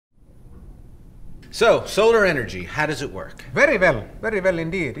So, solar energy, how does it work? Very well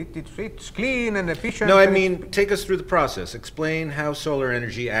indeed. It's clean and efficient. No, I mean, take us through the process. Explain how solar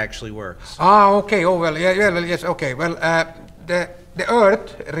energy actually works. Okay. Oh, well, yes, okay. Well, the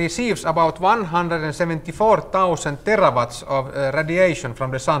Earth receives about 174,000 terawatts of radiation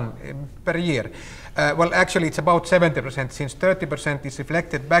from the sun per year. Well, actually, it's about 70%, since 30% is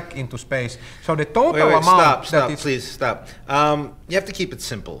reflected back into space. So the total amount please stop. You have to keep it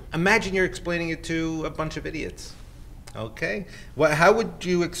simple. Imagine you're explaining it to a bunch of idiots. Okay? How would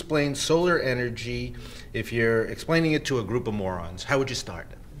you explain solar energy if you're explaining it to a group of morons? How would you start?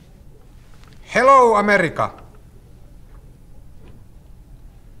 Hello, America.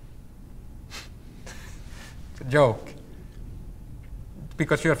 It's a joke.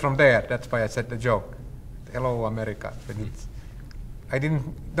 Because you're from there, that's why I said the joke. Hello, America. But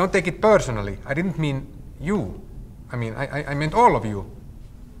don't take it personally. I didn't mean you. I mean, I meant all of you.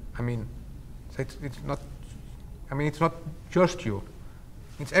 I mean, it's not, it's not just you.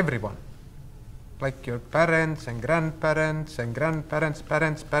 It's everyone. Like your parents and grandparents and grandparents'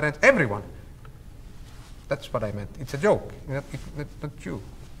 parents, everyone. That's what I meant. It's a joke, not you.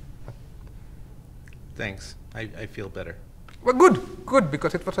 Thanks. I feel better. Well, good,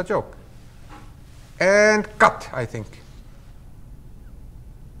 because it was a joke. And cut, I think.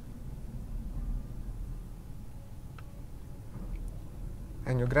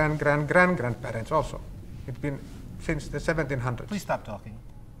 And your grandparents also. It's been since the 1700s. Please stop talking.